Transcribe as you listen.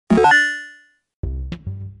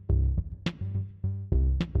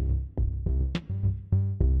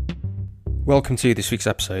Welcome to this week's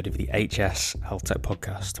episode of the HS Health Tech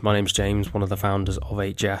Podcast. My name's James, one of the founders of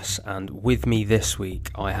HS, and with me this week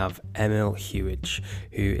I have Emil Huij,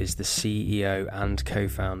 who is the CEO and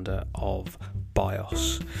co-founder of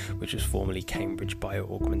BIOS, which was formerly Cambridge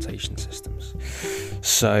Bio-Augmentation Systems.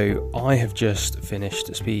 So I have just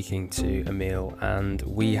finished speaking to Emil and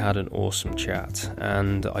we had an awesome chat,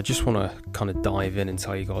 and I just want to kind of dive in and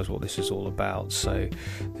tell you guys what this is all about so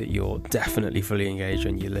that you're definitely fully engaged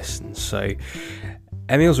when you listen. So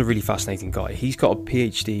Emil's a really fascinating guy. He's got a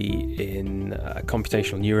PhD in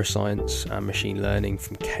computational neuroscience and machine learning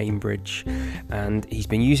from Cambridge, and he's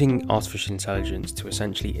been using artificial intelligence to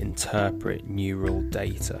essentially interpret neural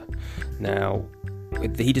data. Now,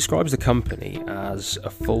 he describes the company as a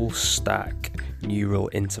full stack neural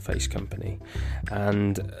interface company,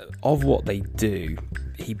 and of what they do,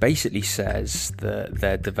 he basically says that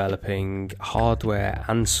they're developing hardware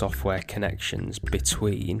and software connections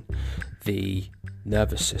between the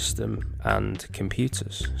nervous system and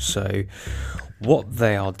computers. So what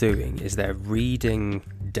they are doing is they're reading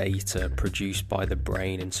data produced by the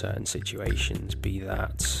brain in certain situations, be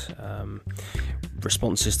that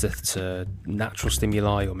responses to natural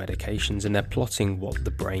stimuli or medications, and they're plotting what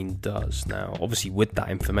the brain does. Now, obviously, with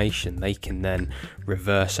that information, they can then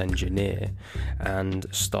reverse engineer and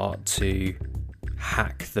start to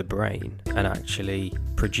hack the brain and actually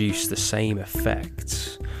produce the same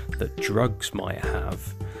effects that drugs might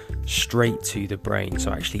have straight to the brain,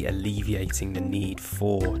 so actually alleviating the need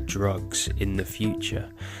for drugs in the future.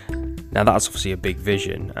 Now, that's obviously a big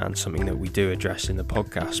vision and something that we do address in the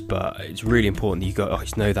podcast, but it's really important that you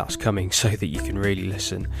guys know that's coming so that you can really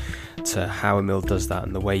listen to how Emil does that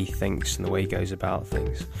and the way he thinks and the way he goes about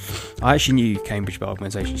things. I actually knew Cambridge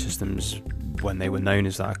Bio-Augmentation Systems when they were known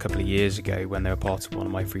as that a couple of years ago, when they were part of one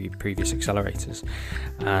of my previous accelerators,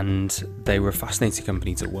 and they were a fascinating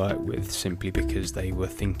company to work with simply because they were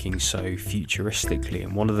thinking so futuristically,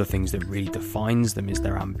 and one of the things that really defines them is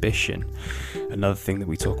their ambition. Another thing that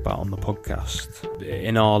we talk about on the podcast.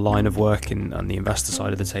 In our line of work on the investor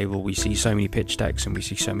side of the table, we see so many pitch decks and we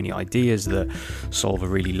see so many ideas that solve a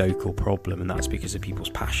really local problem, and that's because of people's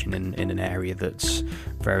passion in an area that's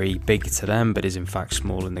very big to them but is in fact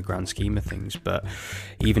small in the grand scheme of things. But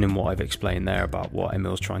even in what I've explained there about what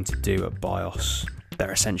Emil's trying to do at BIOS,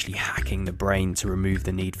 they're essentially hacking the brain to remove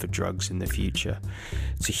the need for drugs in the future.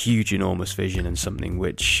 It's a huge, enormous vision and something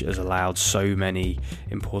which has allowed so many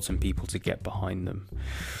important people to get behind them.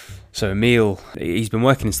 So Emil, he's been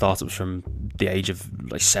working in startups from the age of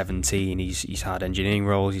 17. He's had engineering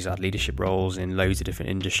roles, he's had leadership roles in loads of different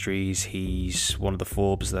industries. He's one of the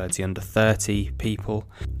Forbes 30 under 30 people.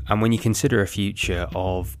 And when you consider a future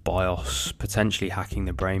of BIOS potentially hacking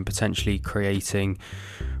the brain, potentially creating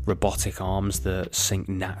robotic arms that sync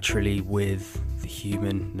naturally with the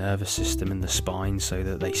human nervous system and the spine so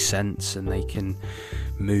that they sense and they can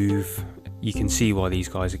move, you can see why these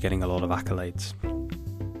guys are getting a lot of accolades.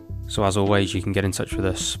 So as always, you can get in touch with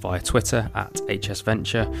us via Twitter at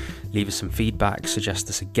HSVenture, leave us some feedback, suggest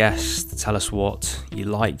us a guest, tell us what you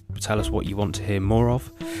like, tell us what you want to hear more of.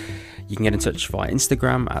 You can get in touch via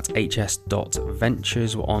Instagram at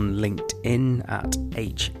hs.ventures, we're on LinkedIn at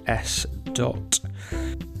hs.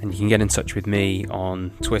 And you can get in touch with me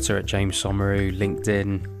on Twitter at James Somaru,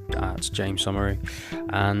 LinkedIn at James Somaru,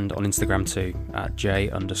 and on Instagram too at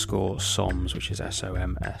j_soms, which is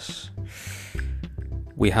SOMS.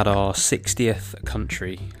 We had our 60th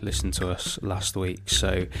country listen to us last week,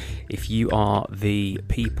 so if you are the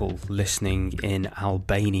people listening in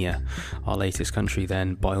Albania, our latest country,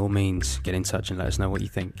 then by all means get in touch and let us know what you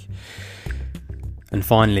think. And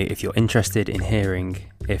finally, if you're interested in hearing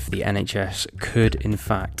if the NHS could in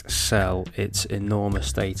fact sell its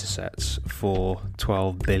enormous data sets for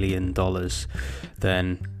 $12 billion,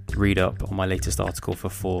 then read up on my latest article for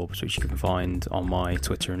Forbes, which you can find on my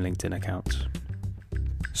Twitter and LinkedIn accounts.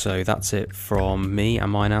 So that's it from me and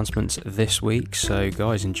my announcements this week. So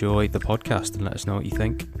guys, enjoy the podcast and let us know what you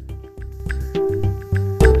think.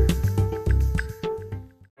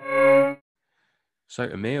 So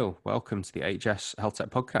Emil, welcome to the HS Health Tech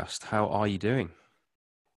Podcast. How are you doing?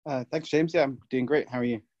 Thanks, James. Yeah, I'm doing great. How are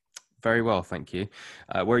you? Very well, thank you.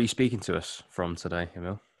 Where are you speaking to us from today,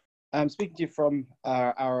 Emil? I'm speaking to you from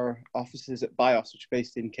our offices at BIOS, which are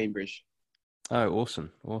based in Cambridge. Oh,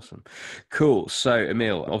 awesome. Cool. So,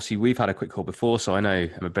 Emil, obviously we've had a quick call before, so I know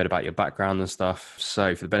a bit about your background and stuff.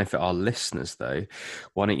 So for the benefit of our listeners, though,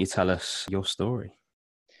 why don't you tell us your story?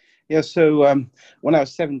 Yeah, so when I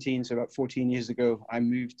was 17, so about 14 years ago, I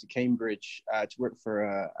moved to Cambridge to work for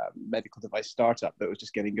a medical device startup that was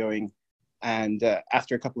just getting going. And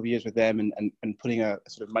after a couple of years with them and putting a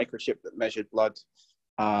sort of microchip that measured blood,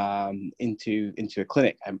 into a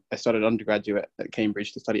clinic. I started undergraduate at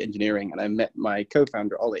Cambridge to study engineering, and I met my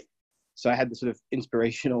co-founder Ollie. So I had this sort of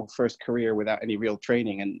inspirational first career without any real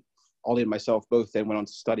training, and Ollie and myself both then went on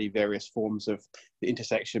to study various forms of the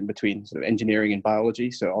intersection between sort of engineering and biology.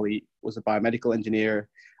 So Ollie was a biomedical engineer.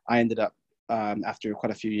 I ended up after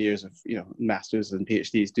quite a few years of masters and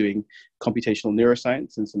PhDs doing computational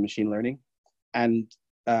neuroscience and some machine learning. And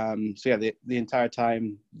so yeah, the entire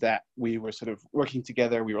time that we were sort of working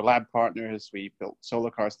together, we were lab partners, we built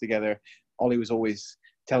solar cars together. Ollie was always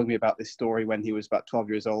telling me about this story when he was about 12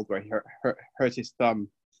 years old, where he hurt his thumb,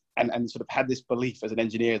 and sort of had this belief as an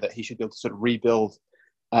engineer that he should be able to sort of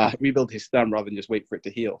rebuild his thumb rather than just wait for it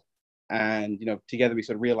to heal. And together we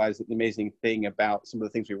sort of realized that the amazing thing about some of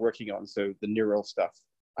the things we were working on, so the neural stuff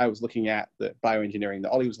I was looking at, the bioengineering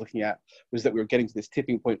that Ollie was looking at, was that we were getting to this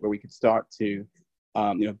tipping point where we could start to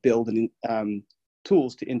build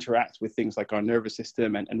tools to interact with things like our nervous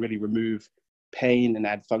system and really remove pain and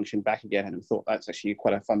add function back again. And we thought that's actually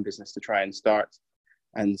quite a fun business to try and start.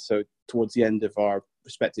 And so towards the end of our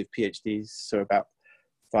respective PhDs, so about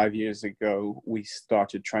 5 years ago, we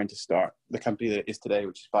started trying to start the company that it is today,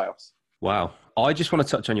 which is BIOS. Wow. I just want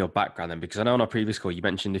to touch on your background then, because I know on our previous call, you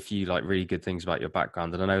mentioned a few really good things about your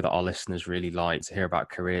background. And I know that our listeners really like to hear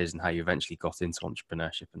about careers and how you eventually got into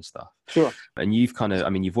entrepreneurship and stuff. Sure. And you've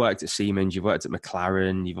you've worked at Siemens, you've worked at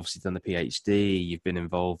McLaren, you've obviously done the PhD, you've been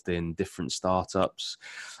involved in different startups.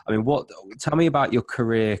 Tell me about your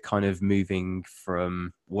career kind of moving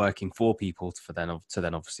from working for people to then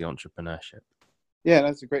obviously entrepreneurship. Yeah,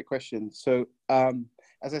 that's a great question. So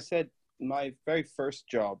as I said, my very first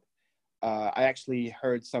job, I actually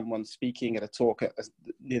heard someone speaking at a talk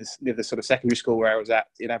near the sort of secondary school where I was at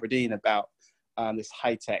in Aberdeen about this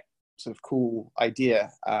high-tech sort of cool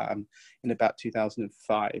idea in about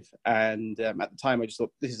 2005. And at the time, I just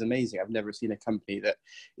thought, this is amazing. I've never seen a company that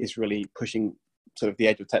is really pushing sort of the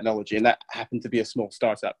edge of technology. And that happened to be a small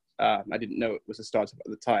startup. I didn't know it was a startup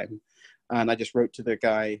at the time. And I just wrote to the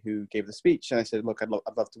guy who gave the speech, and I said, "Look, I'd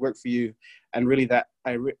love to work for you." And really, the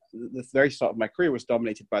very start of my career was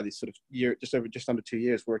dominated by this sort of just under 2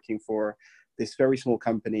 years working for this very small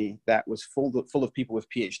company that was full of people with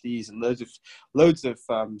PhDs and loads of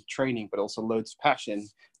training, but also loads of passion,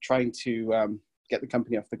 trying to get the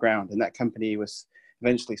company off the ground. And that company was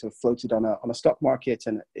eventually sort of floated on a stock market,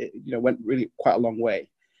 and it went really quite a long way.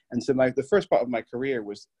 And so the first part of my career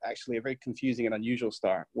was actually a very confusing and unusual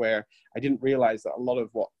start, where I didn't realize that a lot of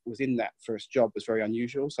what was in that first job was very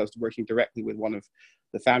unusual. So I was working directly with one of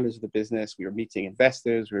the founders of the business. We were meeting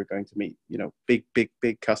investors. We were going to meet,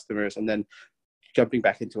 big customers, and then jumping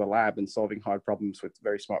back into a lab and solving hard problems with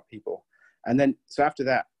very smart people. And then, so after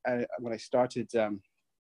that, when I started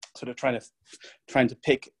sort of trying to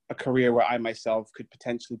pick a career where I myself could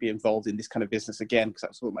potentially be involved in this kind of business again, because that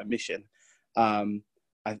was sort of my mission.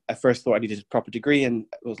 I first thought I needed a proper degree, and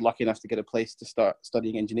was lucky enough to get a place to start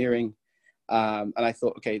studying engineering. And I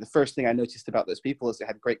thought, okay, the first thing I noticed about those people is they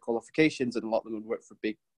had great qualifications, and a lot of them would work for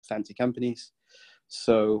big fancy companies.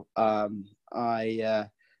 So I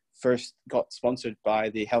first got sponsored by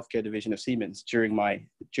the healthcare division of Siemens during my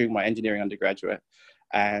engineering undergraduate.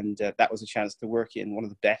 And that was a chance to work in one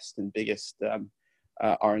of the best and biggest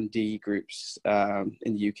R&D groups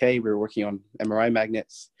in the UK. We were working on MRI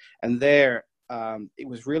magnets. And there, it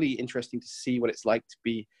was really interesting to see what it's like to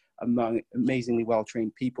be among amazingly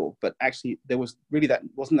well-trained people. But actually, there was really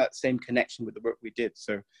wasn't that same connection with the work we did.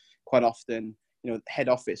 So quite often, head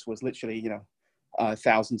office was literally,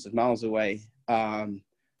 thousands of miles away.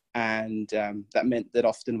 And that meant that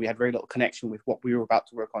often we had very little connection with what we were about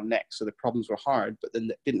to work on next. So the problems were hard, but then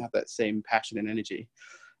they didn't have that same passion and energy.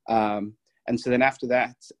 And so then after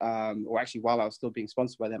that, or actually while I was still being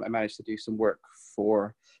sponsored by them, I managed to do some work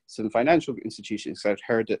for some financial institutions. So I'd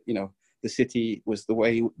heard that, the city was the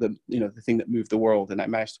thing that moved the world. And I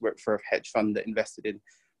managed to work for a hedge fund that invested in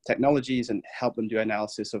technologies and help them do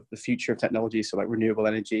analysis of the future of technology. So like renewable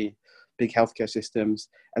energy, big healthcare systems.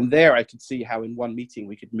 And there I could see how in one meeting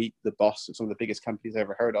we could meet the boss of some of the biggest companies I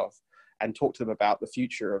ever heard of and talk to them about the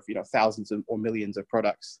future of, thousands or millions of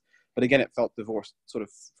products. But again, it felt divorced sort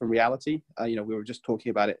of from reality. We were just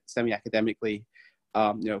talking about it semi-academically,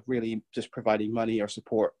 really just providing money or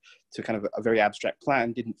support to kind of a very abstract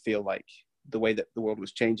plan didn't feel like the way that the world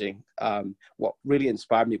was changing. What really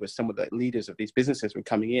inspired me was some of the leaders of these businesses were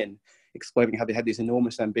coming in, explaining how they had these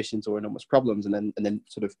enormous ambitions or enormous problems, and then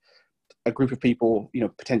sort of a group of people,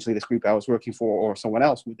 potentially this group I was working for or someone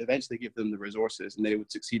else would eventually give them the resources, and they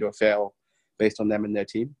would succeed or fail based on them and their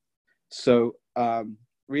team. So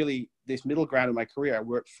really, this middle ground in my career, I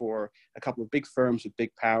worked for a couple of big firms with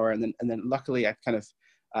big power, and then luckily I kind of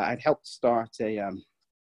I'd helped start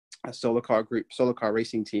a solar car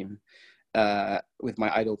racing team with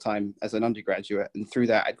my idle time as an undergraduate. And through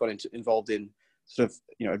that, I'd got involved in sort of,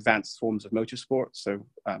 advanced forms of motorsport. So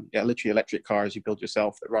literally electric cars you build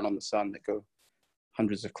yourself that run on the sun, that go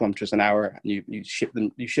hundreds of kilometers an hour, and you ship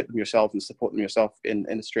them yourself and support them yourself in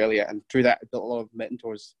Australia. And through that, I built a lot of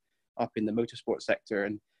mentors up in the motorsport sector.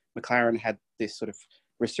 And McLaren had this sort of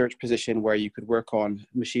research position where you could work on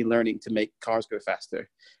machine learning to make cars go faster.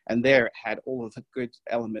 And there it had all of the good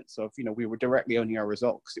elements of, we were directly owning our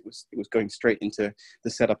results. It was going straight into the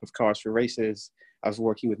setup of cars for races. I was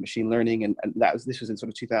working with machine learning, and this was in sort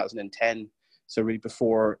of 2010. So really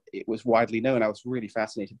before it was widely known, I was really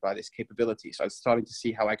fascinated by this capability. So I was starting to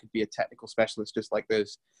see how I could be a technical specialist, just like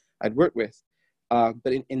those I'd worked with.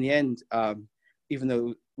 But in the end, even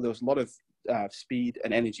though there was a lot of speed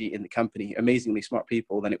and energy in the company, amazingly smart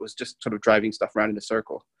people, then it was just sort of driving stuff around in a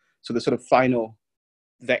circle. So the sort of final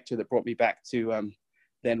vector that brought me back to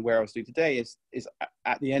then where I was doing today is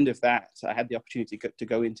at the end of that, I had the opportunity to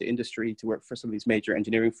go into industry, to work for some of these major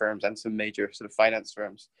engineering firms and some major sort of finance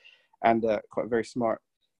firms. And quite a very smart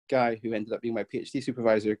guy who ended up being my PhD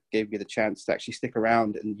supervisor gave me the chance to actually stick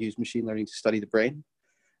around and use machine learning to study the brain.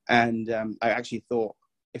 And I actually thought,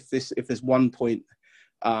 if there's one point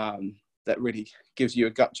that really gives you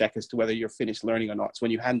a gut check as to whether you're finished learning or not, it's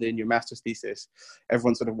when you hand in your master's thesis,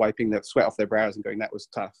 everyone's sort of wiping the sweat off their brows and going, that was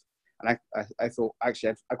tough. And I thought,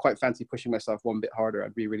 actually, I quite fancy pushing myself one bit harder.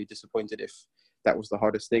 I'd be really disappointed if that was the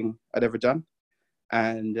hardest thing I'd ever done.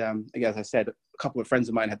 And again, as I said, a couple of friends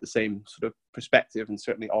of mine had the same sort of perspective, and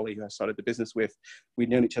certainly Ollie, who I started the business with, we'd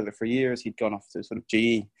known each other for years. He'd gone off to sort of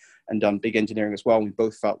GE and done big engineering as well. And we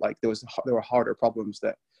both felt like there were harder problems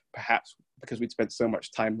that perhaps because we'd spent so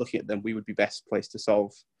much time looking at them, we would be best placed to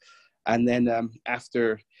solve. And then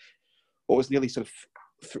after what was nearly sort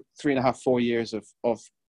of 3.5, 4 years of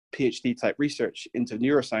PhD type research into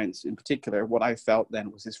neuroscience in particular, what I felt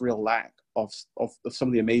then was this real lack of some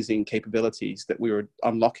of the amazing capabilities that we were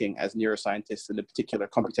unlocking as neuroscientists, and in particular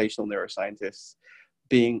computational neuroscientists,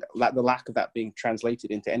 being the lack of that being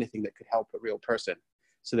translated into anything that could help a real person.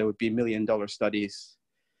 So there would be $1 million studies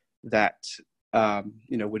that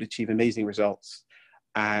would achieve amazing results,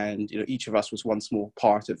 and each of us was one small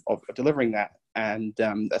part of delivering that. And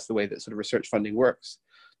that's the way that sort of research funding works.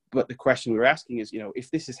 But the question we were asking is,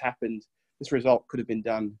 if this has happened, this result could have been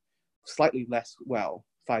done slightly less well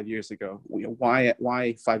 5 years ago. Why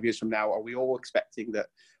 5 years from now are we all expecting that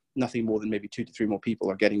nothing more than maybe 2 to 3 more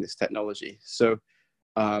people are getting this technology? So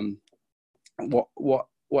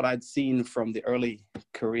what I'd seen from the early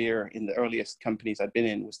career in the earliest companies I'd been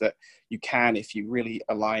in was that you can, if you really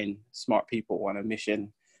align smart people on a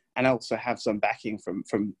mission and also have some backing from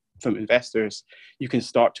investors, you can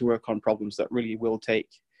start to work on problems that really will take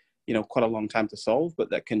quite a long time to solve, but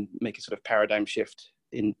that can make a sort of paradigm shift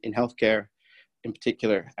in healthcare in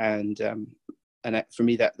particular. And for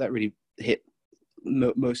me, that really hit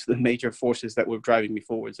most of the major forces that were driving me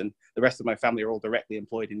forwards. And the rest of my family are all directly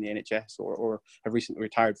employed in the NHS or have recently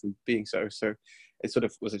retired from being so. So it sort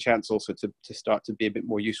of was a chance also to start to be a bit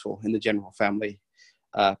more useful in the general family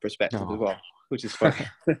perspective as well, which is fun.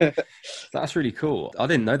 That's really cool. I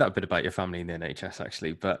didn't know that bit about your family in the NHS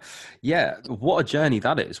actually, but yeah, what a journey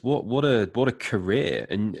that is. What a career.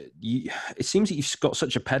 And it seems that you've got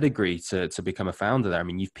such a pedigree to become a founder there. I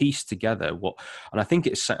mean, you've pieced together and I think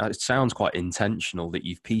it sounds quite intentional that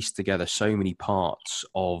you've pieced together so many parts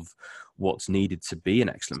of what's needed to be an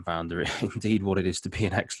excellent founder, indeed what it is to be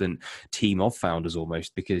an excellent team of founders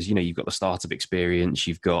almost, because you've got the startup experience,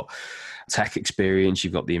 you've got tech experience,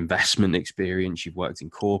 you've got the investment experience, you've worked in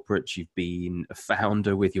corporates, you've been a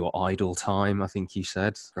founder with your idle time, I think you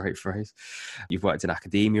said, great phrase. You've worked in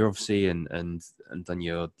academia obviously and done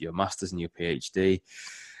your master's and your PhD.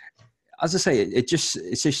 As I say, it just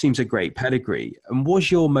seems a great pedigree. And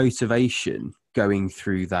was your motivation going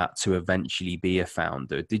through that to eventually be a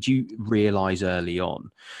founder? Did you realize early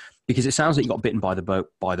on? Because it sounds like you got bitten by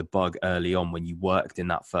the bug early on when you worked in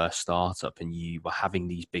that first startup and you were having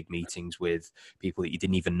these big meetings with people that you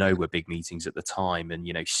didn't even know were big meetings at the time, and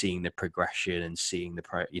seeing the progression and seeing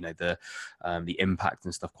the impact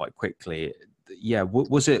and stuff quite quickly. Yeah,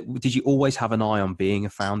 did you always have an eye on being a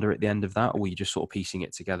founder at the end of that, or were you just sort of piecing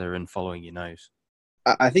it together and following your nose?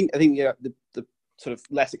 I think yeah, the sort of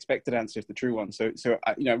less expected answer is the true one. So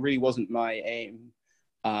it really wasn't my aim.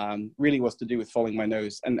 Really was to do with following my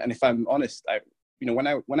nose. And if I'm honest, when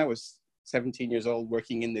I was 17 years old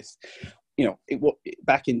working in this,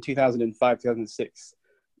 back in 2005, 2006,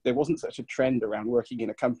 there wasn't such a trend around working in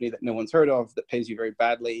a company that no one's heard of, that pays you very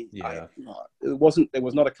badly. Yeah. There was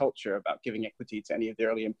not a culture about giving equity to any of the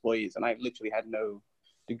early employees. And I literally had no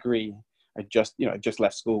degree. I just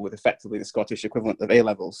left school with effectively the Scottish equivalent of A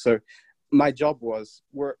levels. So my job was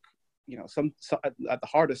work, some at the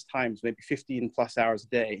hardest times, maybe 15 plus hours a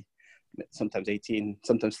day, sometimes 18,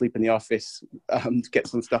 sometimes sleep in the office, to get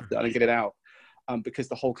some stuff done and get it out, because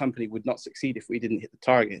the whole company would not succeed if we didn't hit the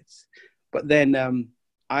targets. But then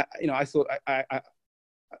I thought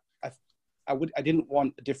I didn't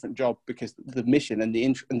want a different job, because the mission and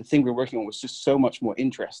the thing we were working on was just so much more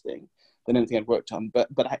interesting than anything I'd worked on.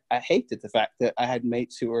 But I hated the fact that I had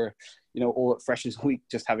mates who were, all at Freshers Week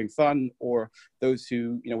just having fun, or those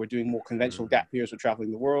who, were doing more conventional gap years or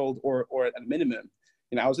traveling the world, or at a minimum,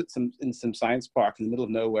 I was in some science park in the middle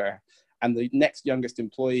of nowhere, and the next youngest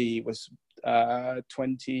employee was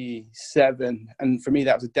 27, and for me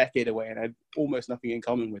that was a decade away, and I had almost nothing in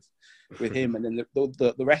common with him. And then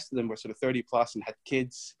the rest of them were sort of 30 plus and had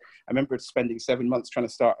kids. I remember spending 7 months trying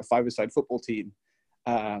to start a five-a-side football team,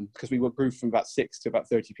 because we grew from about 6 to about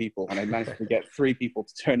 30 people, and I managed to get 3 people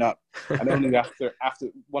to turn up, and only after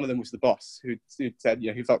one of them was the boss who said,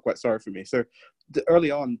 he felt quite sorry for me. So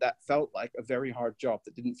early on, that felt like a very hard job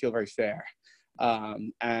that didn't feel very fair.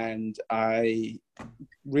 And I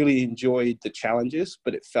really enjoyed the challenges,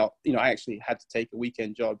 but it felt, I actually had to take a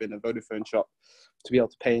weekend job in a Vodafone shop to be able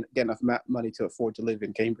to get enough money to afford to live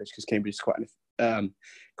in Cambridge, because Cambridge is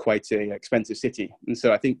quite a expensive city. And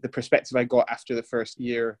so I think the perspective I got after the first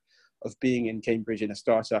year of being in Cambridge in a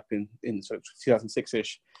startup in sort of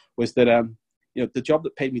 2006-ish was that the job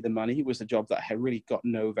that paid me the money was a job that I had really got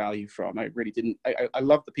no value from. I really didn't. I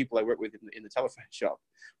loved the people I worked with in the telephone shop,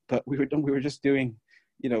 but we were just doing,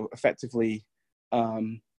 effectively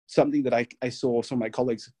something that I saw some of my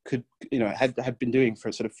colleagues could, had been doing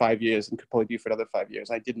for sort of 5 years and could probably do for another 5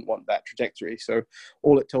 years. I didn't want that trajectory. So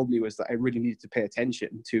all it told me was that I really needed to pay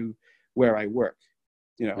attention to where I work.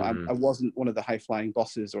 I wasn't one of the high-flying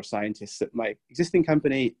bosses or scientists at my existing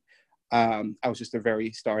company. I was just a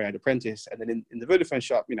very starry-eyed apprentice. And then in the Vodafone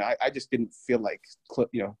shop, I just didn't feel like,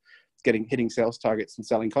 hitting sales targets and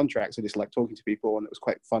selling contracts. I just liked talking to people, and it was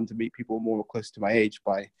quite fun to meet people more close to my age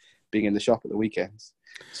by being in the shop at the weekends.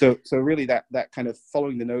 So really that kind of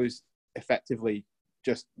following the nose effectively,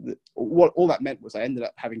 what all that meant was I ended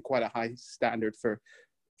up having quite a high standard for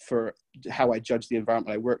how I judged the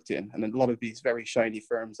environment I worked in. And a lot of these very shiny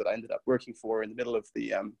firms that I ended up working for in the middle of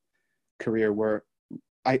the career were,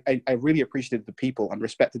 I really appreciated the people and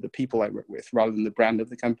respected the people I worked with rather than the brand of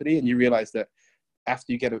the company. And you realize that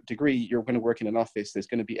after you get a degree, you're going to work in an office. There's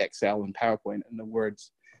going to be Excel and PowerPoint and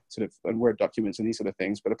and Word documents and these sort of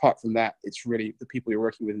things. But apart from that, it's really the people you're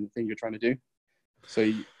working with and the thing you're trying to do. So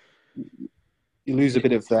you lose a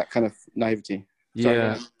bit of that kind of naivety.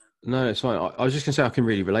 Yeah. No, it's fine. I was just going to say I can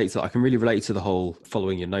really relate to that. I can really relate to the whole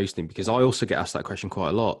following your nose thing, because I also get asked that question quite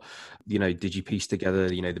a lot. Did you piece together,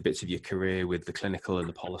 the bits of your career with the clinical and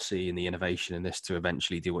the policy and the innovation and this to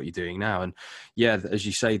eventually do what you're doing now? And yeah, as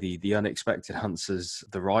you say, the unexpected answer's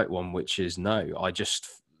the right one, which is no. I just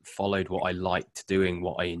followed what I liked doing,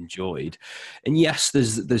 what I enjoyed. And yes,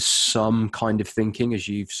 there's some kind of thinking, as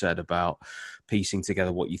you've said, about piecing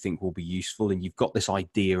together what you think will be useful, and you've got this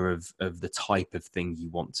idea of the type of thing you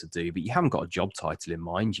want to do, but you haven't got a job title in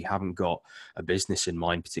mind, you haven't got a business in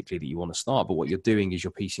mind particularly that you want to start. But what you're doing is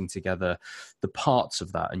you're piecing together the parts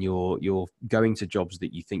of that, and you're going to jobs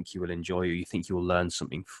that you think you will enjoy, or you think you'll learn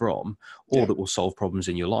something from, or that will solve problems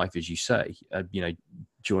in your life, as you say.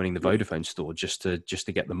 Joining the Vodafone store just to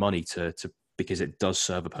get the money to because it does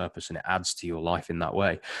serve a purpose and it adds to your life in that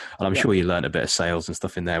way. And I'm sure you learned a bit of sales and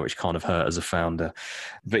stuff in there, which kind of hurt as a founder.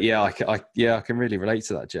 But yeah, I can really relate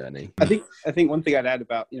to that journey. I think one thing I'd add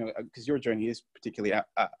about, because your journey is particularly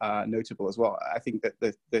notable as well. I think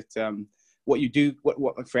that what you do,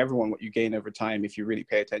 what for everyone, what you gain over time, if you really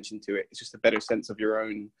pay attention to it, it's just a better sense of your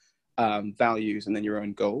own values and then your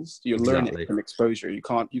own goals. You learn it from exposure. You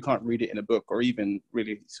can't read it in a book or even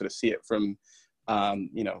really sort of see it from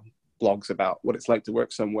blogs about what it's like to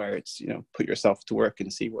work somewhere. It's put yourself to work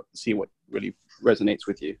and see what really resonates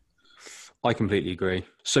with you. I completely agree.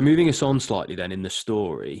 So moving us on slightly then in the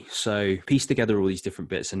story. So piece together all these different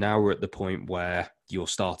bits, and now we're at the point where you're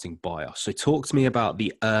starting BIOS. So talk to me about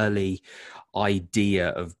the early idea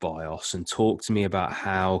of BIOS, and talk to me about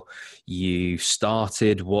how you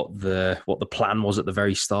started, what the plan was at the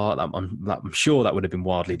very start. I'm sure that would have been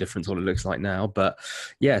wildly different to what it looks like now. But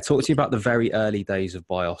yeah, talk to me about the very early days of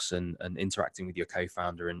BIOS and interacting with your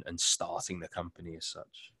co-founder and starting the company as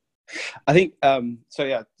such. I think so.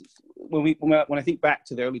 Yeah, when I think back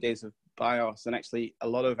to the early days of BIOS, and actually a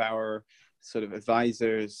lot of our sort of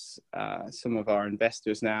advisors, some of our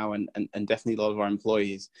investors now, and definitely a lot of our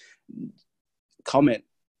employees comment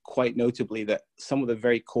quite notably that some of the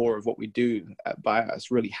very core of what we do at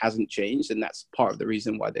BIOS really hasn't changed, and that's part of the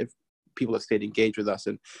reason why people have stayed engaged with us,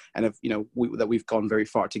 and have, you know, that we've gone very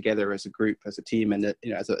far together as a group, as a team, and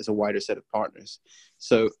you know, as a wider set of partners.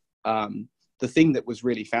 So the thing that was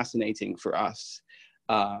really fascinating for us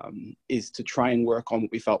is to try and work on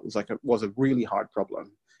what we felt was a really hard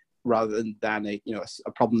problem, rather than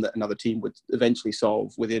a problem that another team would eventually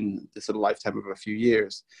solve within the sort of lifetime of a few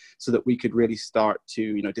years, so that we could really start to,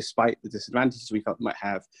 you know, despite the disadvantages we felt we might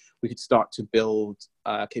have, we could start to build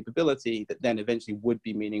capability that then eventually would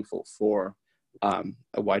be meaningful for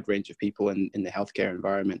a wide range of people in the healthcare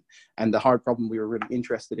environment. And the hard problem we were really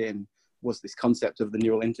interested in was this concept of the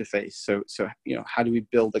neural interface. So you know, how do we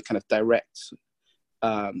build a kind of direct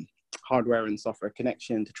hardware and software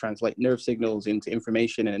connection to translate nerve signals into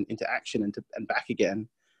information and into action and back again.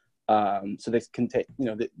 So this can take, you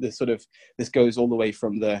know, this goes all the way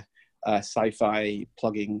from the sci-fi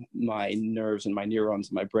plugging my nerves and my neurons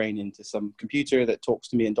and my brain into some computer that talks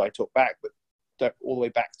to me and I talk back, but all the way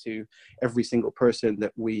back to every single person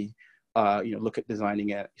that we you know, look at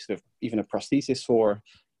designing a sort of even a prosthesis for.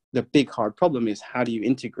 The big hard problem is, how do you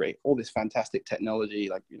integrate all this fantastic technology,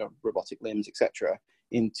 like, you know, robotic limbs, etc.,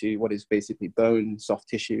 into what is basically bone, soft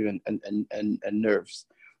tissue, and nerves.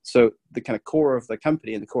 So the kind of core of the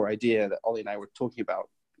company and the core idea that Ollie and I were talking about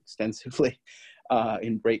extensively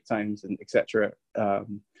in break times and etc.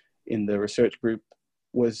 In the research group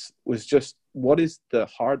was just, what is the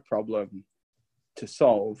hard problem to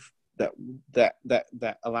solve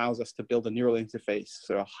that allows us to build a neural interface,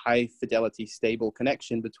 so a high fidelity, stable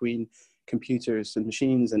connection between computers and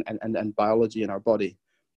machines and biology in our body,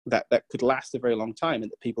 that could last a very long time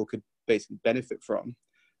and that people could basically benefit from.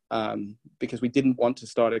 Because we didn't want to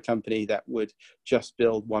start a company that would just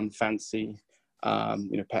build one fancy,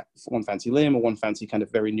 you know, one fancy limb or one fancy kind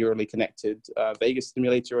of very neurally connected vagus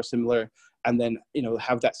stimulator or similar, and then, you know,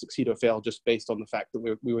 have that succeed or fail just based on the fact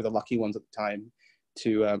that we were the lucky ones at the time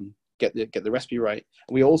to get the recipe right.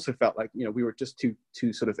 And we also felt like, you know, we were just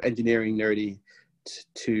too sort of engineering nerdy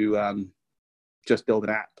to just build an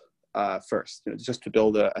app first, you know, just to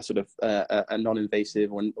build a sort of a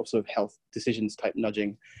non-invasive or sort of health decisions type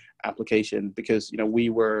nudging application, because, you know, we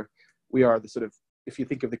are the sort of, if you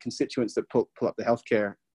think of the constituents that pull up the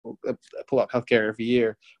healthcare, pull up healthcare every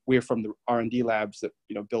year, we're from the R&D labs that,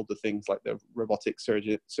 you know, build the things like the robotic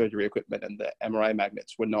surgery equipment and the MRI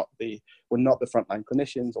magnets. We're not the frontline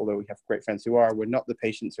clinicians, although we have great friends who are. We're not the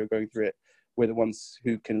patients who are going through it. We're the ones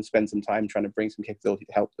who can spend some time trying to bring some capability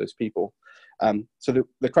to help those people. So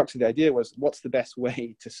the crux of the idea was, what's the best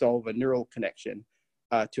way to solve a neural connection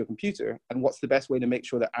to a computer, and what's the best way to make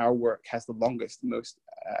sure that our work has the longest, most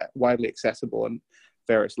widely accessible and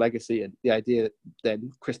various legacy. And the idea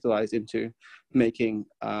then crystallized into making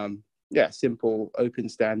simple open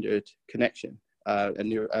standard connection, a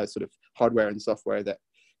new sort of hardware and software that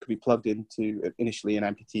could be plugged into initially an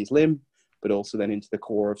amputee's limb, but also then into the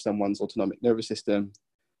core of someone's autonomic nervous system,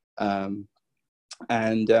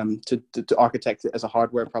 and to architect it as a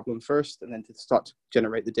hardware problem first, and then to start to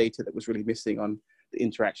generate the data that was really missing on the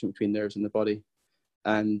interaction between nerves and the body.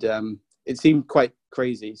 And it seemed quite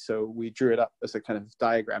crazy, so we drew it up as a kind of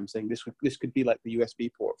diagram saying this could be like the USB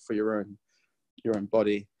port for your own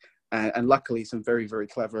body. And luckily, some very, very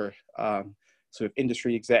clever sort of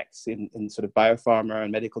industry execs in sort of biopharma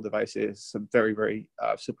and medical devices, some very, very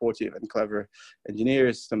supportive and clever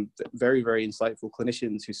engineers, some very, very insightful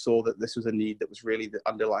clinicians who saw that this was a need that was really the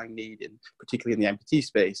underlying need, in particularly in the amputee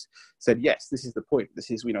space, said, yes, this is the point. This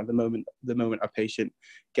is, you know, the moment our patient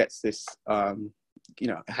gets this, you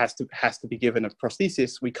know, has to be given a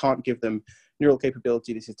prosthesis. We can't give them neural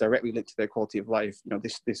capability. This is directly linked to their quality of life. You know,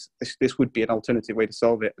 this would be an alternative way to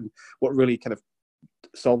solve it. And what really kind of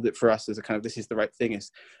solved it for us as a kind of, this is the right thing,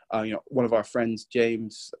 is you know, one of our friends,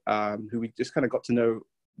 James, who we just kind of got to know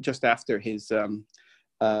just after his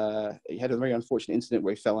he had a very unfortunate incident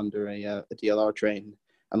where he fell under a DLR train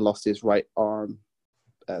and lost his left arm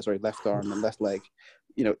and left leg.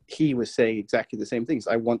 You know, he was saying exactly the same things.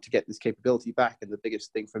 I want to get this capability back, and the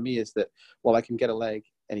biggest thing for me is that while I can get a leg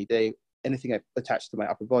any day, anything I attach to my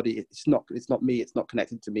upper body, it's not me, it's not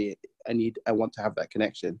connected to me. I want to have that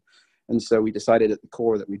connection. And so we decided at the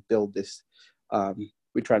core that we'd build this,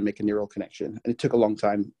 we'd try and make a neural connection. And it took a long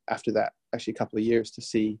time after that, actually a couple of years, to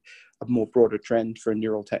see a more broader trend for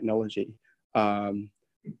neural technology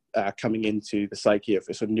coming into the psyche of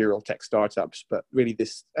sort of neural tech startups. But really,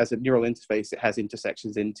 this, as a neural interface, it has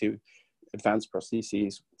intersections into advanced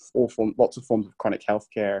prostheses, lots of forms of chronic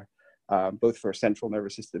healthcare, both for central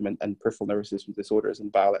nervous system and peripheral nervous system disorders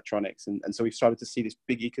and bioelectronics. And so we've started to see this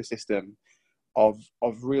big ecosystem of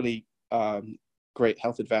really great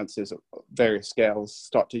health advances at various scales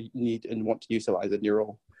start to need and want to utilize a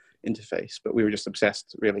neural interface. But we were just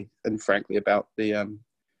obsessed, really, and frankly, about the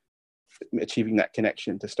achieving that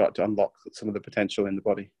connection to start to unlock some of the potential in the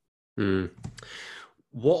body.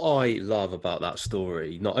 What I love about that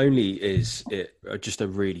story, not only is it just a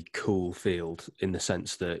really cool field in the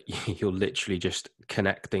sense that you're literally just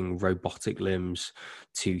connecting robotic limbs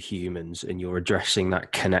to humans and you're addressing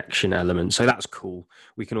that connection element. So that's cool.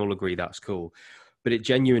 We can all agree that's cool. But it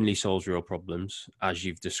genuinely solves real problems, as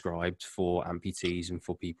you've described, for amputees and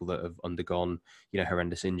for people that have undergone,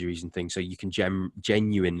 horrendous injuries and things. So you can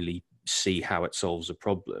genuinely see how it solves a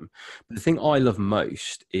problem. But the thing I love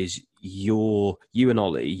most is you and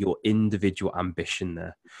Ollie, your individual ambition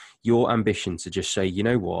there, your ambition to just say, you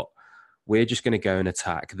know what, we're just going to go and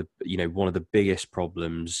attack one of the biggest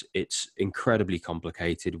problems. It's incredibly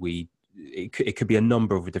complicated. It could be a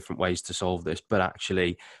number of different ways to solve this, but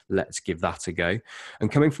actually let's give that a go.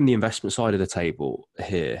 And coming from the investment side of the table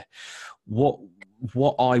here, what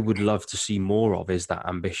I would love to see more of is that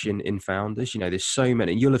ambition in founders. There's so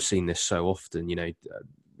many, you'll have seen this so often,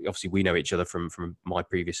 obviously we know each other from my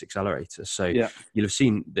previous accelerator. So Yeah. You'll have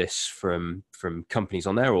seen this from companies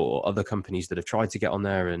on there or other companies that have tried to get on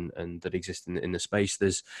there and that exist in the space.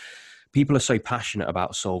 People are so passionate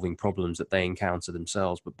about solving problems that they encounter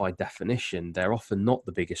themselves, but by definition, they're often not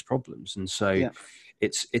the biggest problems. And so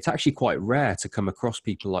it's actually quite rare to come across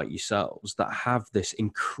people like yourselves that have this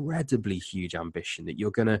incredibly huge ambition that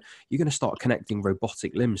you're gonna start connecting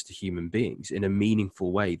robotic limbs to human beings in a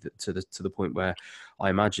meaningful way, that to the point where I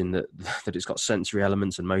imagine that it's got sensory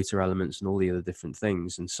elements and motor elements and all the other different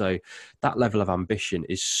things. And so that level of ambition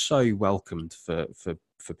is so welcomed for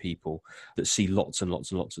people that see lots and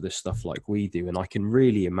lots and lots of this stuff like we do. And I can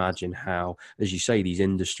really imagine how, as you say, these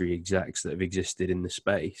industry execs that have existed in the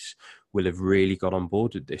space will have really got on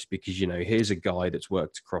board with this, because, here's a guy that's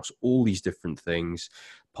worked across all these different things,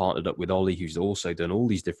 partnered up with Ollie, who's also done all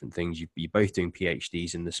these different things. You're both doing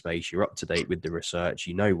PhDs in the space. You're up to date with the research.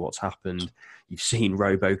 You know what's happened. You've seen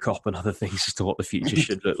RoboCop and other things as to what the future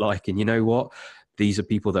should look like. And you know what? These are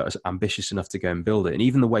people that are ambitious enough to go and build it. And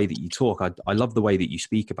even the way that you talk, I love the way that you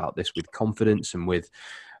speak about this with confidence and with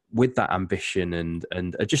that ambition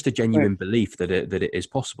and just a genuine belief that it is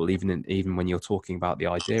possible, even when you're talking about the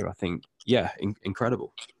idea. I think,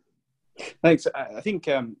 incredible. Thanks. I think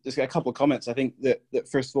just a couple of comments. I think that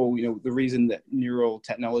first of all, the reason that neural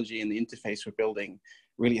technology and the interface we're building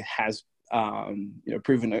really has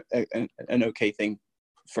proven an okay thing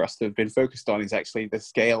for us to have been focused on is actually the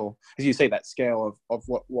scale, as you say, that scale of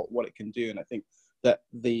what it can do. And I think that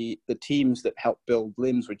the teams that helped build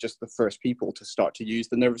limbs were just the first people to start to use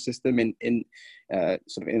the nervous system in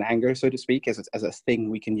sort of in anger, so to speak, as a thing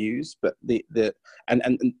we can use. But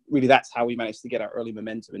and really that's how we managed to get our early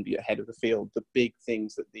momentum and be ahead of the field. The big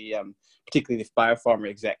things that particularly the biopharma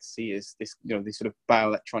execs see is this, these sort of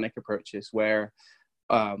bioelectronic approaches where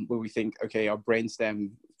we think, okay, our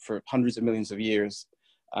brainstem for hundreds of millions of years,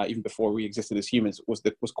 even before we existed as humans, was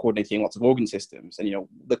coordinating lots of organ systems. And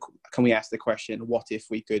can we ask the question, what if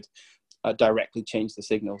we could directly change the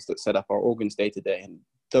signals that set up our organs day to day? And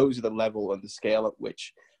those are the level and the scale at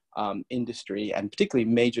which industry and particularly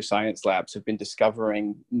major science labs have been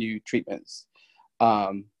discovering new treatments.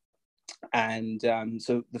 So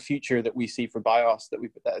the future that we see for BIOS that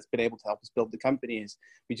has been able to help us build the company is,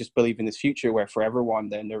 we just believe in this future where for everyone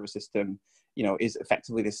their nervous system is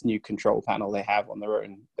effectively this new control panel they have on their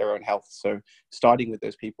own health. So starting with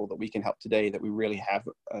those people that we can help today, that we really have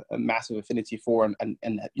a massive affinity for, and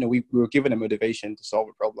we were given a motivation to solve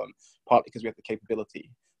a problem, partly because we have the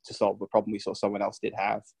capability to solve the problem we saw someone else did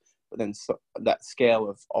have. But then that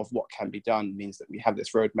scale of what can be done means that we have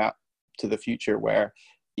this roadmap to the future where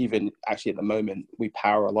even actually at the moment, we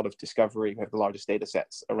power a lot of discovery. We have the largest data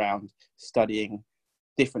sets around studying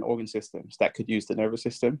different organ systems that could use the nervous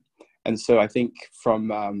system. And so I think from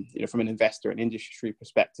an investor and industry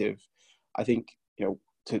perspective, I think,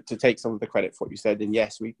 to take some of the credit for what you said, and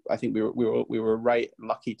yes, I think we were right,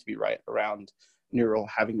 lucky to be right around neural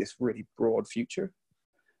having this really broad future.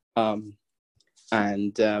 But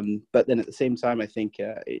then at the same time, I think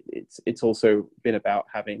it's also been about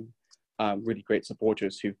having really great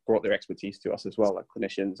supporters who've brought their expertise to us as well, like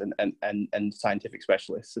clinicians and scientific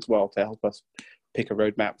specialists as well, to help us pick a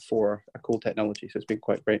roadmap for a cool technology. So it's been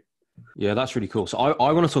quite great. Yeah, that's really cool. So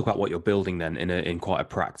I want to talk about what you're building then in quite a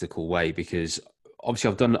practical way, because obviously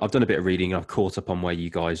I've done a bit of reading and I've caught up on where you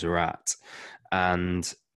guys are at.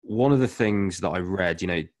 And one of the things that I read,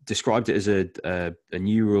 described it as a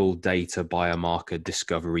neural data biomarker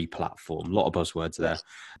discovery platform. A lot of buzzwords there.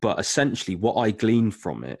 But essentially what I gleaned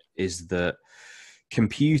from it is that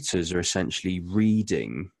computers are essentially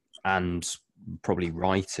reading and probably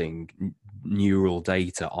writing neural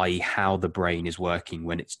data, i.e. how the brain is working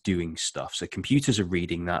when it's doing stuff. So computers are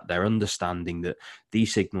reading that, they're understanding that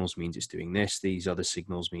these signals means it's doing this, these other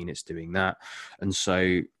signals mean it's doing that. And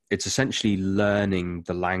so it's essentially learning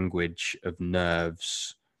the language of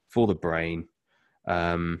nerves for the brain,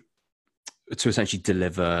 to essentially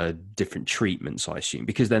deliver different treatments, I assume,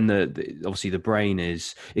 because then obviously the brain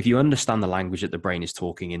is, if you understand the language that the brain is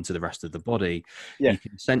talking into the rest of the body, Yeah. you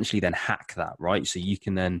can essentially then hack that, right? So you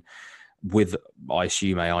can then, with, I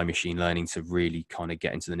assume, AI machine learning to really kind of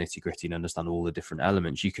get into the nitty gritty and understand all the different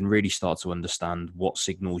elements, you can really start to understand what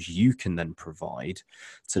signals you can then provide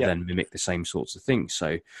to Yeah. then mimic the same sorts of things.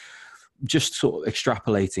 So just sort of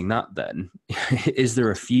extrapolating that then, is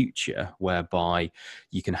there a future whereby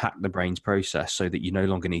you can hack the brain's process so that you no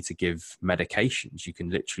longer need to give medications? You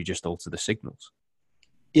can literally just alter the signals.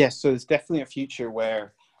 Yes, so there's definitely a future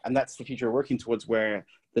where, and that's the future we're working towards, where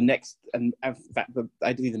the next, and in fact,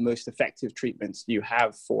 ideally the most effective treatments you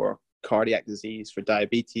have for cardiac disease, for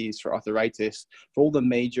diabetes, for arthritis, for all the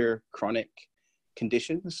major chronic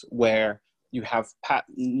conditions where you have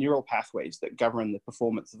neural pathways that govern the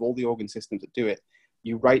performance of all the organ systems that do it.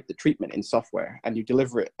 You write the treatment in software and you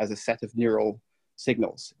deliver it as a set of neural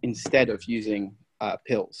signals instead of using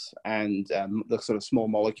pills and the sort of small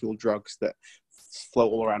molecule drugs that flow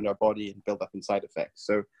all around our body and build up in side effects.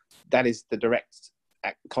 So that is the direct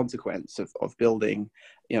consequence of building,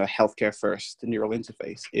 a healthcare first neural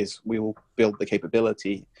interface. Is we will build the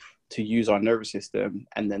capability to use our nervous system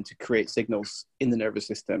and then to create signals in the nervous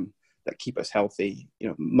system that keep us healthy,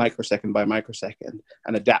 microsecond by microsecond,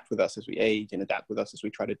 and adapt with us as we age and adapt with us as we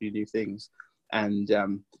try to do new things. And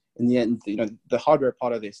in the end, the hardware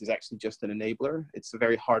part of this is actually just an enabler. It's a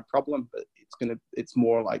very hard problem, but it's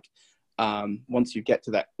more like, once you get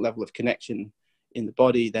to that level of connection in the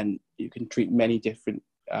body, then you can treat many different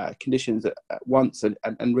conditions at once.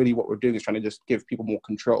 And really what we're doing is trying to just give people more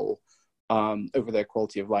control over their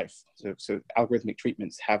quality of life. So algorithmic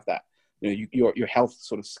treatments have that. Your health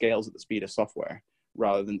sort of scales at the speed of software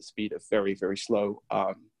rather than the speed of very, very slow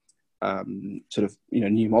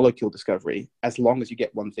new molecule discovery, as long as you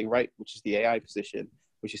get one thing right, which is the AI position,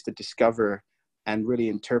 which is to discover and really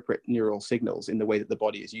interpret neural signals in the way that the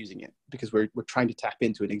body is using it, because we're trying to tap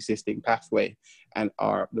into an existing pathway, and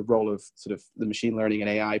the role of sort of the machine learning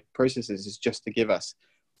and AI processes is just to give us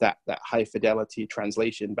that high fidelity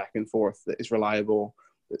translation back and forth that is reliable,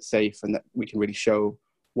 that's safe, and that we can really show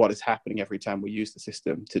what is happening every time we use the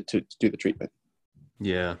system to do the treatment.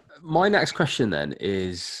 Yeah. My next question then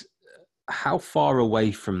is, how far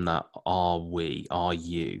away from that are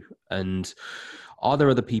you? And are there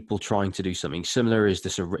other people trying to do something similar? Is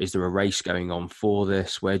there a race going on for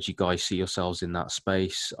this? Where do you guys see yourselves in that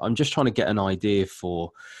space? I'm just trying to get an idea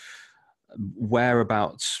for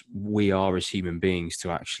whereabouts we are as human beings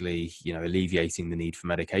to actually, alleviating the need for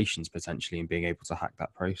medications potentially and being able to hack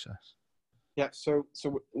that process. Yeah, so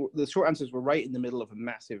the short answer is we're right in the middle of a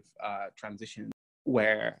massive transition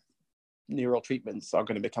where neural treatments are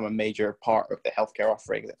going to become a major part of the healthcare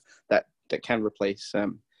offering that can replace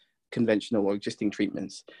conventional or existing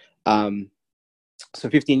treatments. So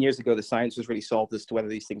 15 years ago, the science was really solved as to whether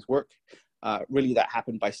these things work. Really, that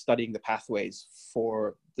happened by studying the pathways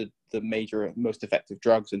for the major, most effective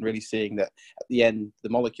drugs, and really seeing that at the end, the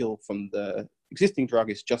molecule from the existing drug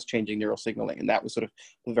is just changing neural signaling. And that was sort of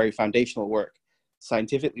the very foundational work.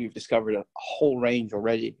 Scientifically, we've discovered a whole range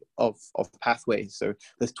already of pathways. So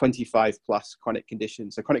there's 25 plus chronic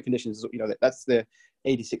conditions. So chronic conditions, that's the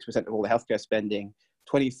 86% of all the healthcare spending.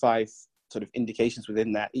 25 sort of indications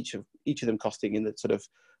within that, each of them costing in the sort of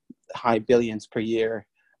high billions per year,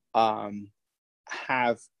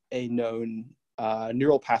 have a known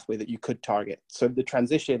neural pathway that you could target. So the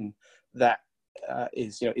transition that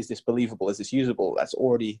is this believable? Is this usable? That's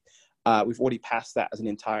already we've already passed that as an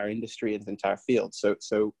entire industry and an entire field. So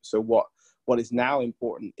what is now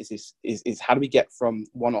important is how do we get from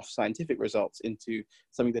one-off scientific results into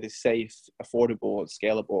something that is safe, affordable, and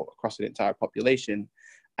scalable across an entire population?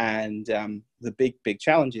 And the big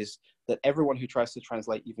challenge is that everyone who tries to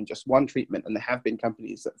translate even just one treatment, and there have been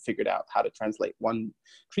companies that figured out how to translate one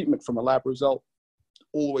treatment from a lab result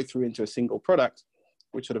all the way through into a single product,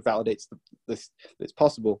 which sort of validates that it's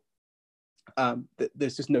possible.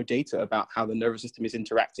 There's just no data about how the nervous system is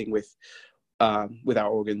interacting with our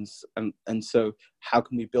organs, and so how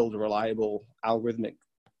can we build a reliable algorithmic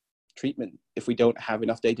treatment if we don't have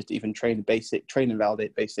enough data to even train and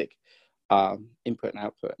validate basic input and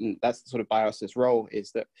output? And that's sort of BIOS's role,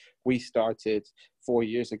 is that we started 4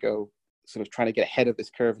 years ago sort of trying to get ahead of this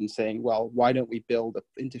curve and saying, well, why don't we build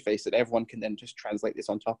an interface that everyone can then just translate this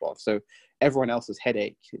on top of? So everyone else's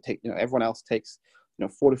headache, everyone else takes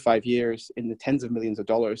 4 to 5 years in the tens of millions of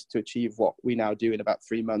dollars to achieve what we now do in about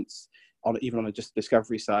 3 months, even on a just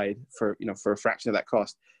discovery side for a fraction of that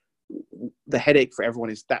cost. The headache for everyone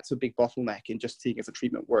is that's a big bottleneck in just seeing if the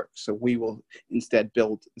treatment works. So we will instead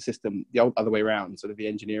build the system the other way around, sort of the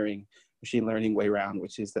engineering, machine learning way around,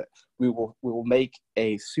 which is that we will make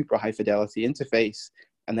a super high fidelity interface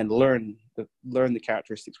and then learn the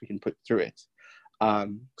characteristics we can put through it.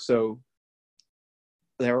 So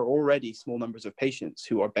there are already small numbers of patients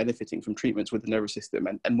who are benefiting from treatments with the nervous system,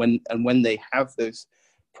 and when they have those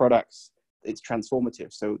products, it's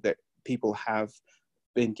transformative. So that people have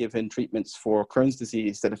been given treatments for Crohn's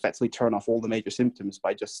disease that effectively turn off all the major symptoms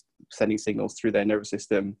by just sending signals through their nervous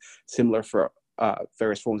system. Similar for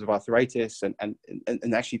various forms of arthritis,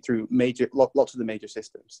 and actually through lots of the major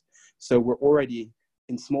systems. So we're already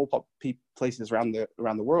in small places around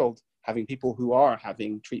the world having people who are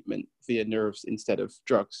having treatment via nerves instead of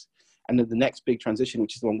drugs. And then the next big transition,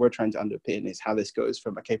 which is the one we're trying to underpin, is how this goes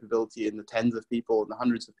from a capability in the tens of people and the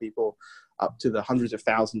hundreds of people up to the hundreds of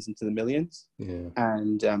thousands into the millions. Yeah.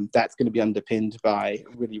 And that's going to be underpinned by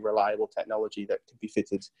really reliable technology that can be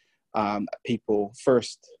fitted people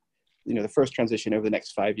first. The first transition over the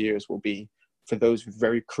next 5 years will be for those with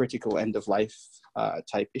very critical end of life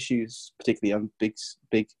type issues, particularly on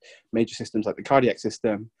big major systems like the cardiac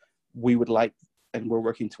system. We would like, and we're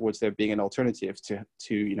working towards there being an alternative to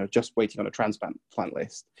just waiting on a transplant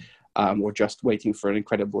list, or just waiting for an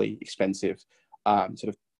incredibly expensive sort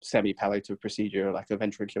of semi-palliative procedure like a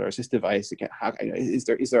ventricular assist device. Again, is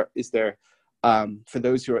there for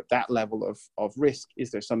those who are at that level of risk,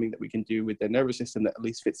 is there something that we can do with their nervous system that at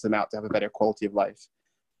least fits them out to have a better quality of life?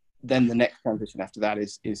 Then the next transition after that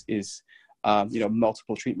is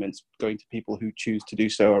multiple treatments going to people who choose to do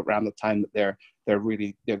so around the time that their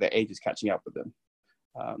age is catching up with them.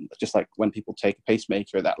 Just like when people take a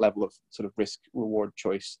pacemaker, that level of sort of risk reward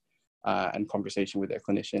choice and conversation with their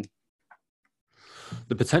clinician.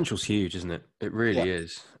 The potential's huge, isn't it? It really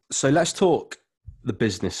is. So let's talk the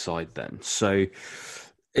business side then. So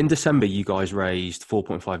in December, you guys raised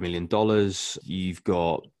 $4.5 million. You've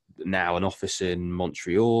got now an office in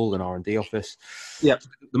Montreal, an R&D office. Yeah.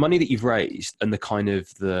 The money that you've raised and the kind of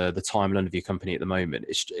the timeline of your company at the moment,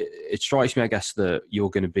 it strikes me, I guess, that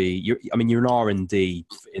you're going to be, you're an R&D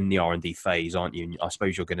in the R&D phase, aren't you? And I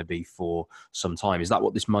suppose you're going to be for some time. Is that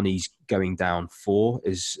what this money's going down for?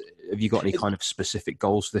 Have you got any kind of specific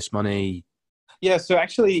goals for this money? Yeah. So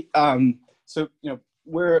actually,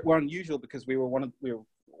 we're unusual because we were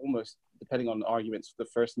almost, depending on the arguments, the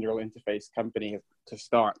first neural interface company to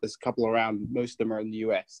start. There's a couple around. Most of them are in the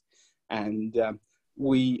US. And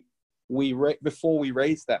before we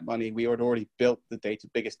raised that money, we had already built the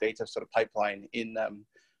biggest data sort of pipeline in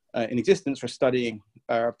existence for studying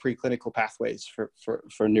preclinical pathways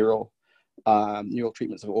for neural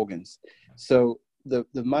treatments of organs. So the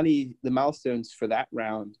milestones for that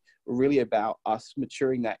round were really about us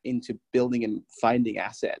maturing that into building and finding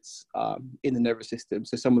assets in the nervous system.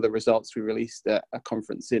 So some of the results we released at a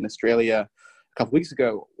conference in Australia a couple of weeks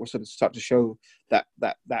ago were sort of start to show that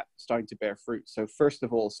starting to bear fruit. So first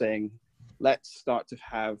of all, saying, let's start to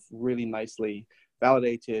have really nicely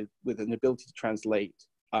validated with an ability to translate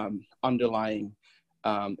underlying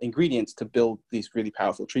ingredients to build these really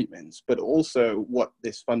powerful treatments. But also what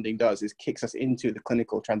this funding does is kicks us into the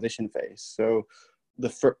clinical transition phase. So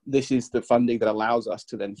this is the funding that allows us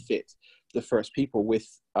to then fit the first people with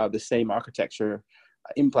the same architecture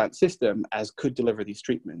implant system as could deliver these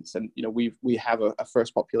treatments. And we have a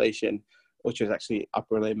first population, which is actually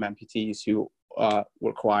upper limb amputees who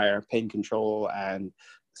require pain control and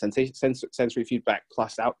sensory feedback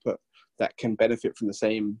plus output that can benefit from the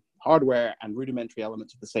same hardware and rudimentary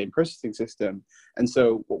elements of the same processing system. And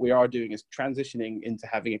so what we are doing is transitioning into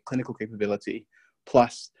having a clinical capability,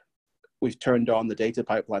 plus we've turned on the data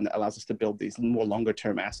pipeline that allows us to build these more longer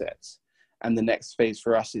term assets. And the next phase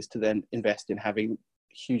for us is to then invest in having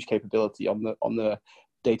huge capability on the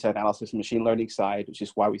data analysis and machine learning side, which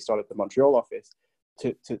is why we started the Montreal office,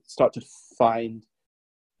 to start to find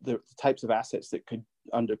the types of assets that could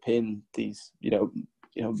underpin these,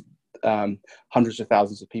 hundreds of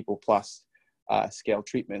thousands of people plus scale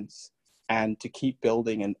treatments, and to keep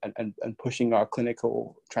building and pushing our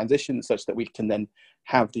clinical transition such that we can then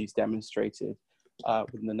have these demonstrated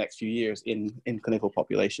within the next few years in clinical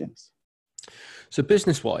populations. So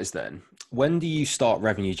business-wise then, when do you start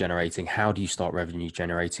revenue generating? How do you start revenue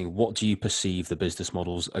generating? What do you perceive the business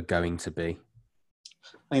models are going to be?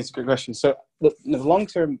 think it's a good question. So the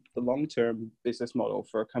long-term business model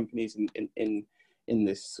for companies in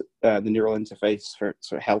this the neural interface for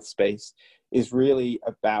sort of health space is really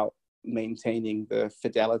about maintaining the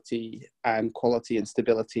fidelity and quality and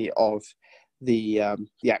stability of the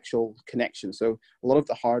actual connection. So a lot of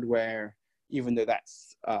the hardware, even though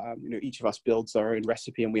that's each of us builds our own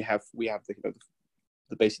recipe, and we have the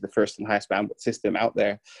basically the first and highest bandwidth system out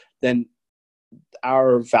there, then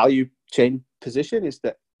our value chain position is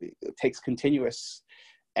that it takes continuous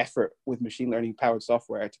effort with machine learning powered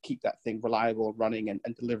software to keep that thing reliable, running, and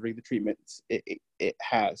delivering the treatments it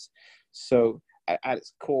has. So at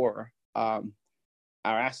its core, our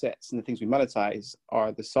assets and the things we monetize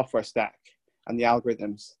are the software stack and the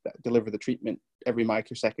algorithms that deliver the treatment every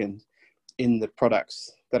microsecond in the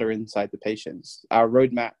products that are inside the patients. Our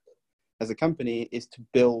roadmap as a company is to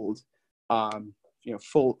build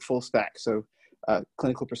full stack. So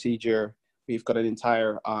clinical procedure, we've got an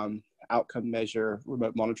entire outcome measure,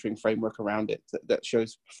 remote monitoring framework around it that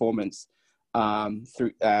shows performance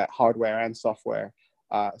through hardware and software,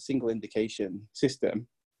 single indication system.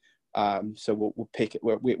 So we'll pick it.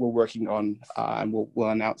 We're working on, and we'll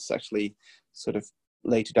announce actually sort of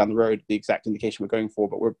later down the road the exact indication we're going for.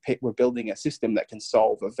 But we're building a system that can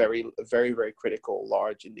solve a very very critical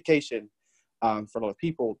large indication for a lot of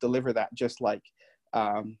people. Deliver that just like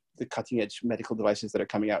the cutting edge medical devices that are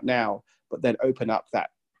coming out now, but then open up that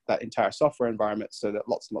entire software environment so that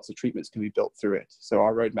lots and lots of treatments can be built through it. So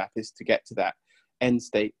our roadmap is to get to that end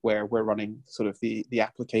state where we're running sort of the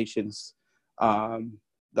applications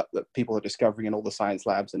that people are discovering in all the science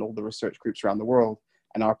labs and all the research groups around the world.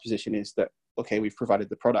 And our position is that, okay, we've provided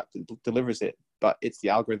the product that delivers it, but it's the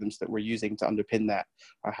algorithms that we're using to underpin that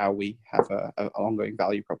are how we have an ongoing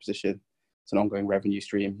value proposition. It's an ongoing revenue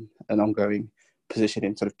stream, an ongoing position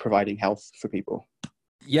in sort of providing health for people.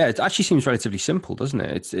 Yeah, it actually seems relatively simple, doesn't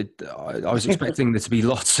it? I was expecting there to be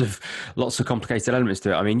lots of complicated elements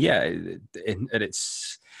to it. I mean, yeah, at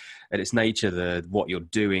its nature, what you're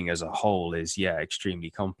doing as a whole is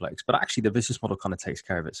extremely complex. But actually, the business model kind of takes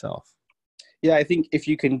care of itself. Yeah, I think if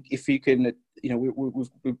you can,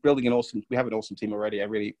 we're building we have an awesome team already. I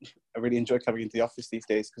really enjoy coming into the office these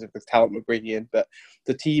days because of the talent we're bringing in. But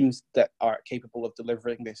the teams that are capable of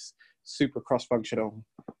delivering this super cross-functional,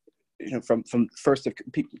 from first of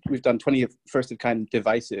people, we've done 20 first of kind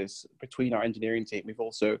devices between our engineering team. We've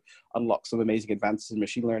also unlocked some amazing advances in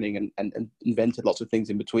machine learning and invented lots of things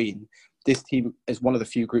in between. This team is one of the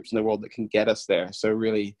few groups in the world that can get us there. So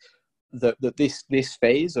really, this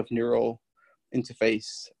phase of neural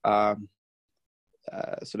interface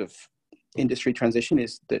sort of industry transition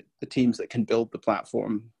is the teams that can build the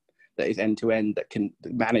platform that is end to end, that can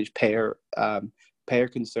manage payer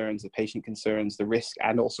concerns, the patient concerns, the risk,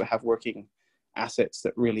 and also have working assets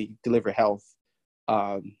that really deliver health.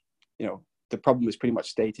 The problem is pretty much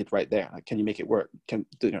stated right there. Like, can you make it work?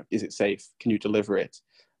 Is it safe? Can you deliver it?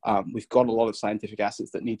 We've got a lot of scientific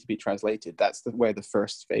assets that need to be translated. That's where the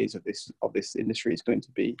first phase of this industry is going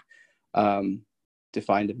to be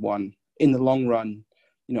defined and won. In the long run,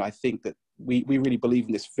 I think that we really believe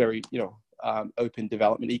in this very open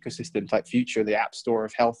development ecosystem type future, the app store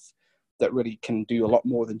of health, that really can do a lot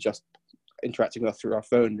more than just interacting with us through our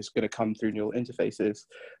phone. Is going to come through neural interfaces,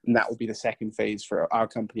 and that will be the second phase for our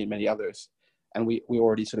company and many others. And we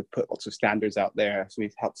already sort of put lots of standards out there. So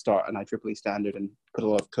we've helped start an IEEE standard and put a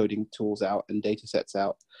lot of coding tools out and data sets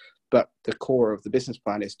out. But the core of the business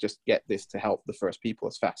plan is just get this to help the first people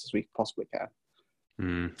as fast as we possibly can.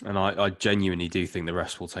 And I genuinely do think the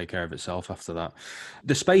rest will take care of itself after that.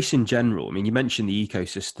 The space in general, I mean, you mentioned the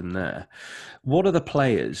ecosystem there. What are the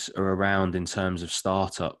players are around in terms of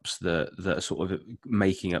startups that are sort of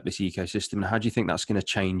making up this ecosystem? And how do you think that's going to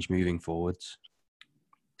change moving forwards?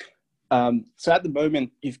 So at the moment,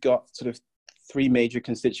 you've got sort of three major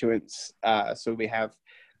constituents. So we have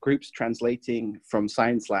groups translating from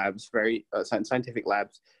science labs, very scientific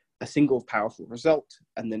labs, a single powerful result,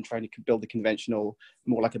 and then trying to build a conventional,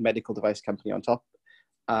 more like a medical device company on top.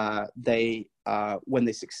 They, when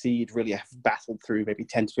they succeed, really have battled through maybe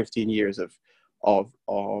 10 to 15 years of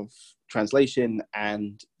translation,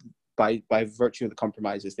 and by virtue of the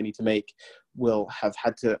compromises they need to make, will have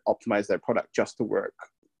had to optimize their product just to work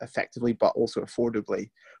effectively, but also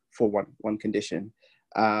affordably for one condition.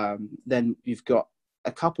 Then you've got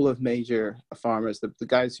a couple of major pharmas. The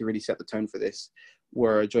guys who really set the tone for this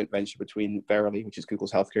were a joint venture between Verily, which is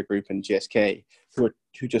Google's healthcare group, and GSK, who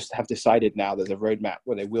just have decided now there's a roadmap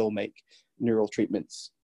where they will make neural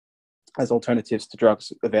treatments as alternatives to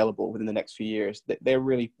drugs available within the next few years. They're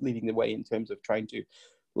really leading the way in terms of trying to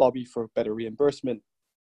lobby for better reimbursement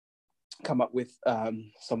come up with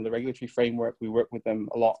some of the regulatory framework. We work with them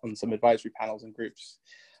a lot on some advisory panels and groups.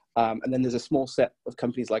 And then there's a small set of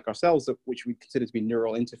companies like ourselves, which we consider to be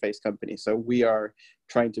neural interface companies. So we are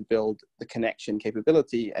trying to build the connection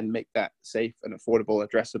capability and make that safe and affordable,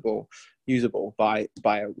 addressable, usable by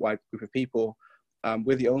a wide group of people.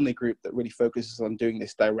 We're the only group that really focuses on doing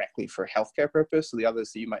this directly for healthcare purpose. So the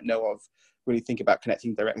others that you might know of really think about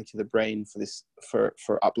connecting directly to the brain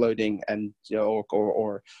for uploading and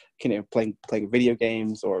or playing video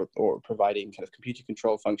games or providing kind of computer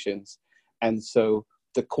control functions. And so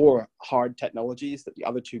the core hard technologies that the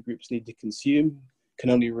other two groups need to consume can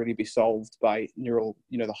only really be solved by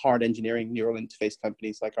the hard engineering neural interface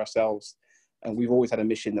companies like ourselves. And we've always had a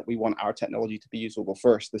mission that we want our technology to be usable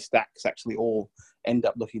first. The stacks actually all end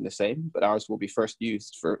up looking the same, but ours will be first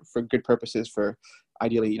used for good purposes, for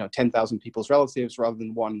ideally 10,000 people's relatives rather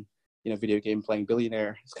than one video game playing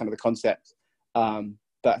billionaire. It's kind of the concept.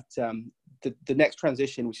 The next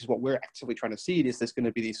transition, which is what we're actively trying to seed, is there's going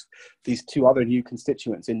to be these two other new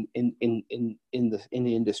constituents in the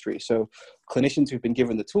industry. So clinicians who've been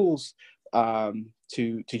given the tools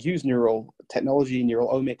to use neural technology, neural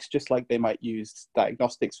omics, just like they might use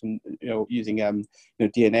diagnostics from using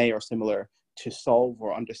DNA or similar to solve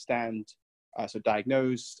or understand, so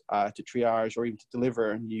diagnose, to triage, or even to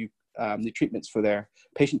deliver new treatments for their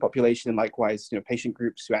patient population, and likewise patient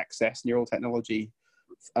groups who access neural technology.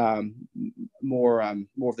 More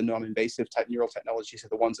of the non-invasive type neural technologies are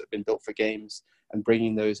the ones that have been built for games, and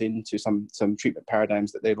bringing those into some treatment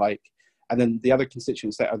paradigms that they like. And then the other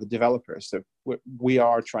constituents that are the developers. So we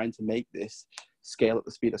are trying to make this scale at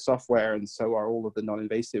the speed of software, and so are all of the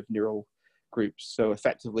non-invasive neural groups. So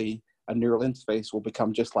effectively, a neural interface will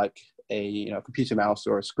become just like a computer mouse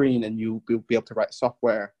or a screen, and you'll be able to write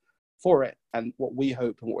software for it. And what we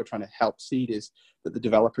hope and what we're trying to help seed is that the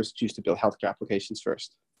developers choose to build healthcare applications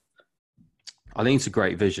first. I think it's a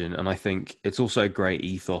great vision, and I think it's also a great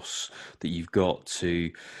ethos that you've got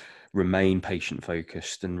to remain patient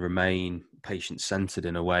focused and remain patient centered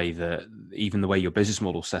in a way that even the way your business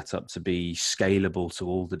model set up to be scalable to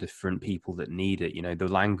all the different people that need it. The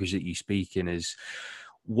language that you speak in is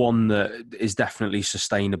one that is definitely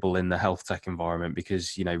sustainable in the health tech environment,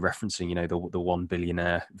 because referencing the one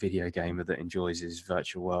billionaire video gamer that enjoys his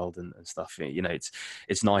virtual world and stuff,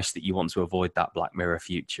 it's nice that you want to avoid that Black Mirror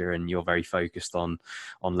future, and you're very focused on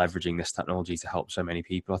leveraging this technology to help so many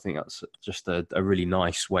people. I think that's just a really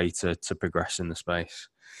nice way to progress in the space.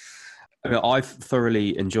 I've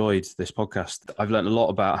thoroughly enjoyed this podcast. I've learned a lot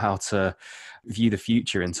about how to view the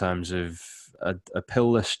future in terms of a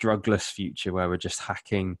pill-less, drug-less future where we're just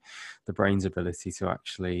hacking the brain's ability to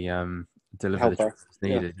actually deliver the treatment that's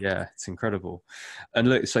needed. Yeah, it's incredible. And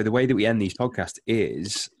look, so the way that we end these podcasts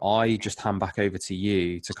is I just hand back over to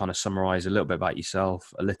you to kind of summarize a little bit about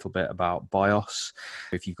yourself, a little bit about BIOS.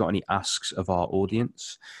 If you've got any asks of our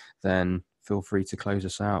audience, then feel free to close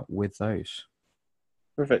us out with those.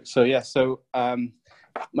 Perfect. So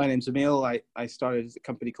my name's Emil. I started a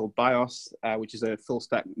company called BIOS, which is a full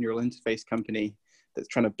stack neural interface company that's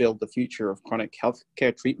trying to build the future of chronic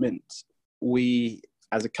healthcare treatment. We,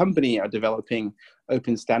 as a company, are developing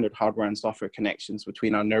open standard hardware and software connections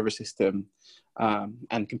between our nervous system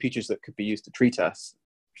and computers that could be used to treat us.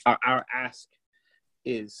 Our ask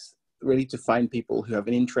is really to find people who have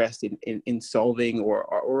an interest in solving or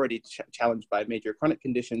are already challenged by major chronic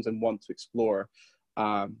conditions and want to explore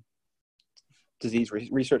disease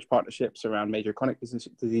research partnerships around major chronic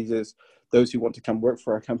diseases, those who want to come work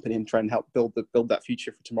for our company and try and help build that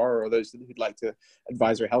future for tomorrow, or those who'd like to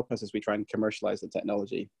advise or help us as we try and commercialize the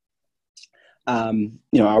technology.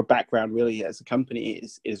 Our background really as a company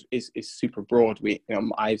is super broad.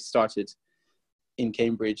 I've started in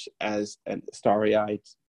Cambridge as a starry-eyed,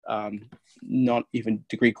 not even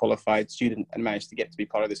degree qualified student, and managed to get to be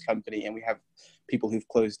part of this company. And we have people who've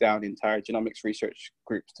closed down entire genomics research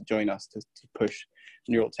groups to join us to push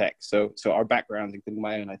neural tech. So our backgrounds, including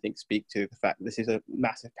my own, I think speak to the fact that this is a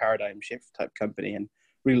massive paradigm shift type company, and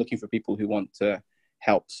really looking for people who want to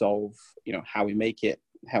help solve, how we make it,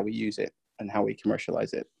 how we use it, and how we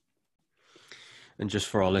commercialize it. And just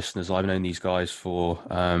for our listeners, I've known these guys for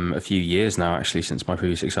a few years now, actually, since my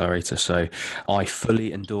previous accelerator. So I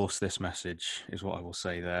fully endorse this message, is what I will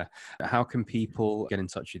say there. How can people get in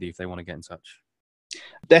touch with you if they want to get in touch?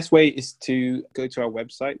 Best way is to go to our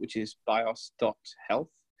website, which is bios.health,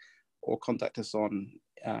 or contact us on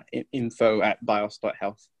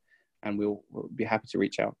info@bios.health, and we'll be happy to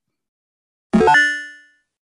reach out.